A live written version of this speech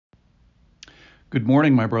Good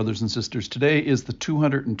morning, my brothers and sisters. Today is the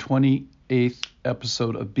 228th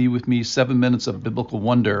episode of Be With Me, 7 Minutes of Biblical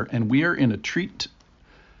Wonder, and we are in a treat.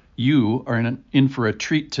 You are in for a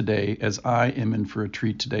treat today, as I am in for a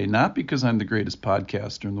treat today, not because I'm the greatest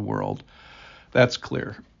podcaster in the world, that's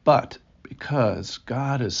clear, but because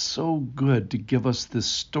God is so good to give us this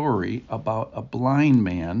story about a blind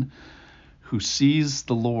man who sees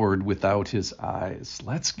the Lord without his eyes.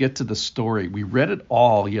 Let's get to the story. We read it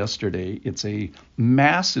all yesterday. It's a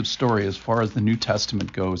massive story as far as the New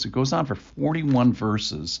Testament goes. It goes on for 41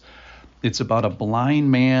 verses. It's about a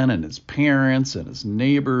blind man and his parents and his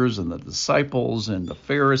neighbors and the disciples and the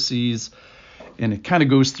Pharisees. And it kind of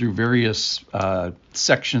goes through various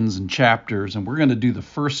sections and chapters. And we're going to do the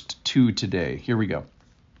first two today. Here we go.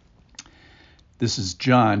 This is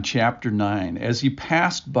John chapter 9. As he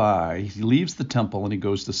passed by, he leaves the temple and he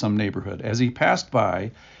goes to some neighborhood. As he passed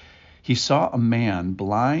by, he saw a man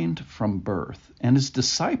blind from birth, and his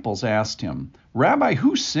disciples asked him, "Rabbi,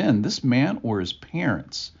 who sinned, this man or his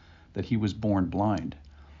parents, that he was born blind?"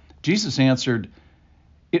 Jesus answered,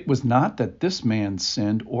 "It was not that this man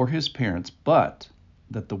sinned or his parents, but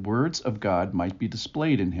that the words of God might be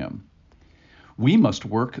displayed in him. We must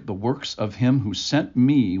work the works of him who sent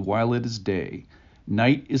me while it is day.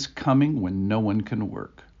 Night is coming when no one can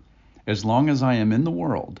work. As long as I am in the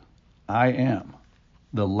world, I am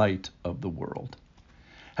the light of the world."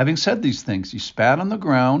 Having said these things, he spat on the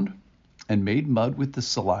ground and made mud with the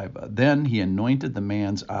saliva. Then he anointed the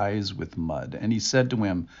man's eyes with mud, and he said to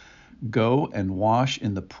him, "Go and wash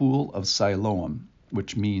in the pool of Siloam,"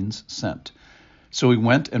 which means sent. So he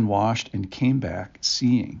went and washed and came back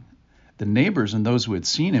seeing. The neighbors and those who had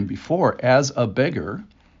seen him before as a beggar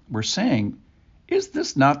were saying, "Is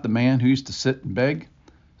this not the man who used to sit and beg?"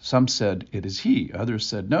 Some said, "It is he." Others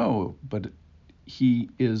said, "No, but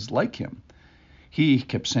he is like him." He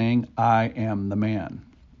kept saying, "I am the man."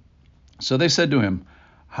 So they said to him,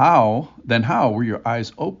 how were your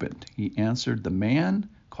eyes opened?" He answered, "The man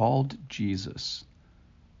called Jesus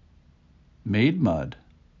made mud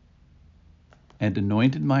and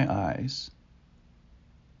anointed my eyes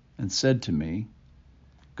and said to me,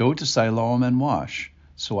 'Go to Siloam and wash.'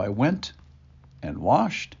 So I went and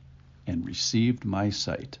washed and received my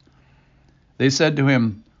sight." They said to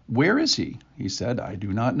him, "Where is he?" He said, "I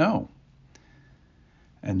do not know."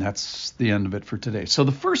 And that's the end of it for today. So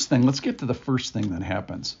the first thing, let's get to the first thing that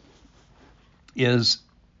happens, is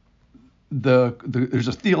there's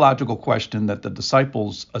a theological question that the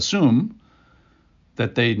disciples assume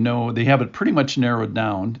that they know, they have it pretty much narrowed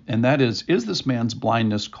down, and that is this man's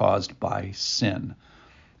blindness caused by sin?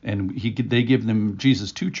 And they give them,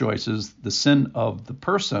 Jesus, two choices: the sin of the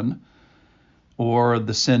person or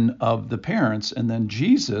the sin of the parents. And then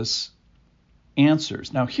Jesus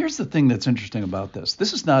answers. Now, here's the thing that's interesting about this.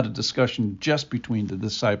 This is not a discussion just between the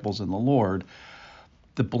disciples and the Lord.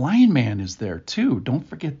 The blind man is there too. Don't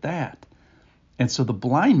forget that. And so the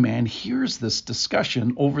blind man hears this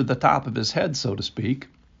discussion over the top of his head, so to speak.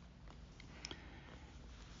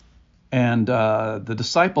 And the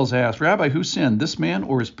disciples asked, "Rabbi, who sinned, this man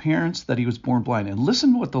or his parents, that he was born blind?" And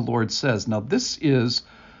listen to what the Lord says. Now, this is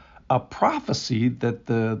a prophecy that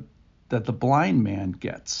the blind man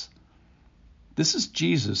gets. This is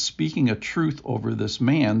Jesus speaking a truth over this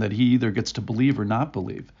man that he either gets to believe or not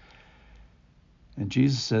believe. And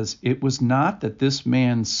Jesus says, "It was not that this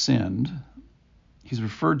man sinned." He's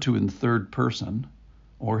referred to in the third person,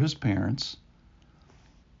 or his parents,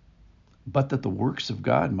 "but that the works of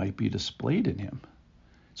God might be displayed in him."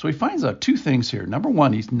 So he finds out two things here. Number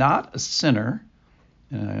one, he's not a sinner.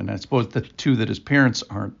 And I suppose the two, that his parents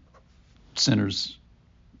aren't sinners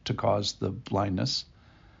to cause the blindness.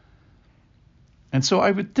 And so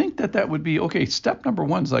I would think that would be, okay, step number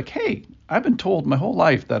one is like, hey, I've been told my whole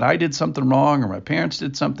life that I did something wrong, or my parents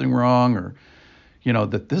did something wrong, or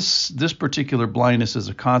that this particular blindness is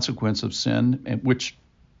a consequence of sin, and which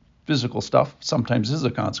physical stuff sometimes is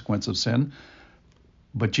a consequence of sin.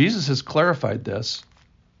 But Jesus has clarified this,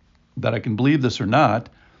 that I can believe this or not.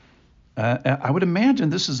 I would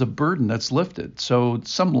imagine this is a burden that's lifted. So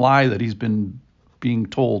some lie that he's been being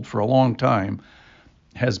told for a long time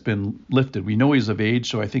has been lifted. We know he's of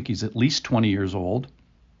age, so I think he's at least 20 years old.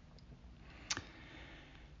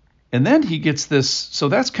 And then he gets this, so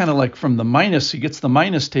that's kind of like from the minus, he gets the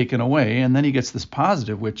minus taken away, and then he gets this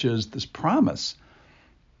positive, which is this promise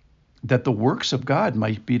that the works of God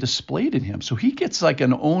might be displayed in him. So he gets like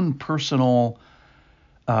an own personal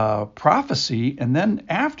prophecy, and then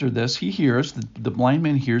after this, he hears, the blind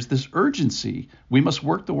man hears this urgency. We must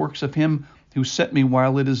work the works of him who sent me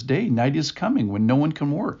while it is day. Night is coming when no one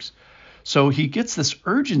can work. So he gets this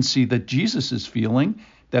urgency that Jesus is feeling,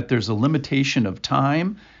 that there's a limitation of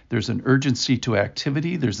time, there's an urgency to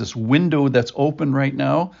activity, there's this window that's open right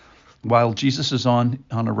now while Jesus is on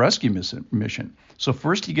a rescue mission. So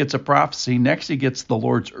first he gets a prophecy, next he gets the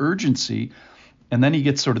Lord's urgency, and then he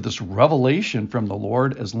gets sort of this revelation from the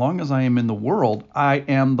Lord. As long as I am in the world, I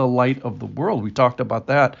am the light of the world. We talked about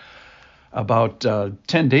that about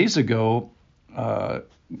 10 days ago,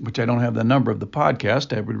 which I don't have the number of the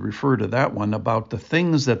podcast. I would refer to that one about the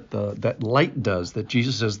things that that light does, that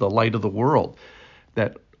Jesus is the light of the world,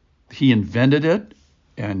 that he invented it,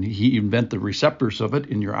 and he invented the receptors of it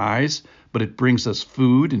in your eyes, but it brings us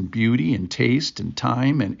food and beauty and taste and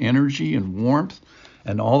time and energy and warmth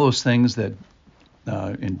and all those things that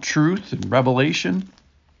in truth and revelation.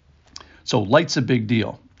 So light's a big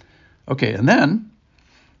deal. Okay, and then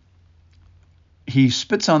he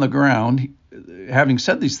spits on the ground. Having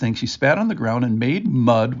said these things, he spat on the ground and made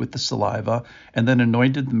mud with the saliva, and then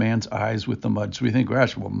anointed the man's eyes with the mud. So we think,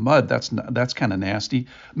 gosh, well, mud, that's kind of nasty.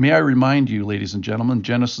 May I remind you, ladies and gentlemen,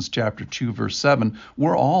 Genesis chapter 2, verse 7,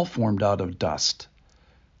 we're all formed out of dust.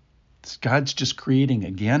 God's just creating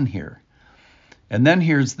again here. And then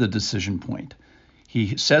here's the decision point.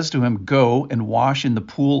 He says to him, go and wash in the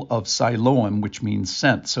pool of Siloam, which means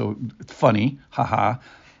sent. So funny, haha.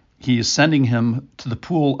 He is sending him to the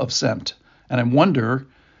pool of sent. And I wonder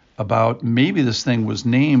about maybe this thing was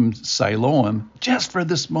named Siloam just for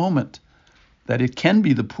this moment, that it can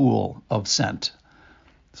be the pool of sent.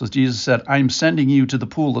 So Jesus said, I'm sending you to the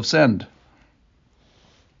pool of send.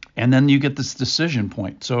 And then you get this decision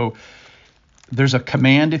point. So there's a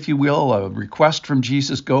command, if you will, a request from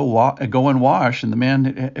Jesus, go and wash, and the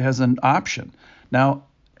man has an option. Now,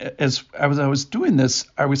 as I was doing this,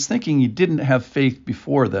 I was thinking he didn't have faith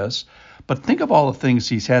before this, but think of all the things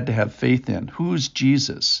he's had to have faith in. Who's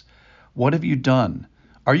Jesus? What have you done?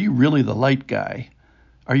 Are you really the light guy?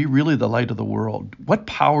 Are you really the light of the world? What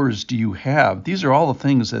powers do you have? These are all the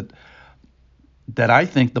things that I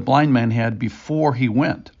think the blind man had before he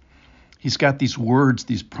went. He's got these words,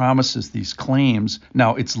 these promises, these claims.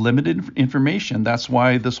 Now, it's limited information. That's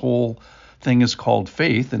why this whole thing is called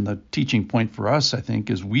faith. And the teaching point for us, I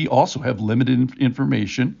think, is we also have limited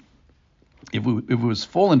information. If it was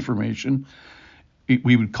full information,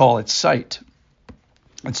 we would call it sight.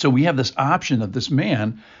 And so we have this option of this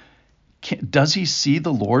man. Does he see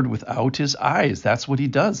the Lord without his eyes? That's what he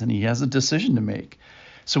does, and he has a decision to make.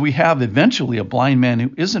 So we have eventually a blind man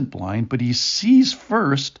who isn't blind, but he sees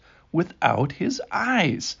first without his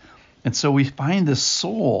eyes. And so we find this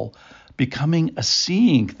soul becoming a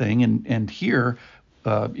seeing thing, and here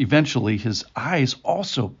eventually his eyes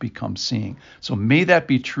also become seeing. So may that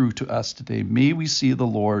be true to us today. May we see the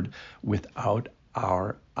Lord without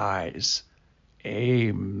our eyes.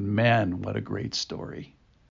 Amen. What a great story.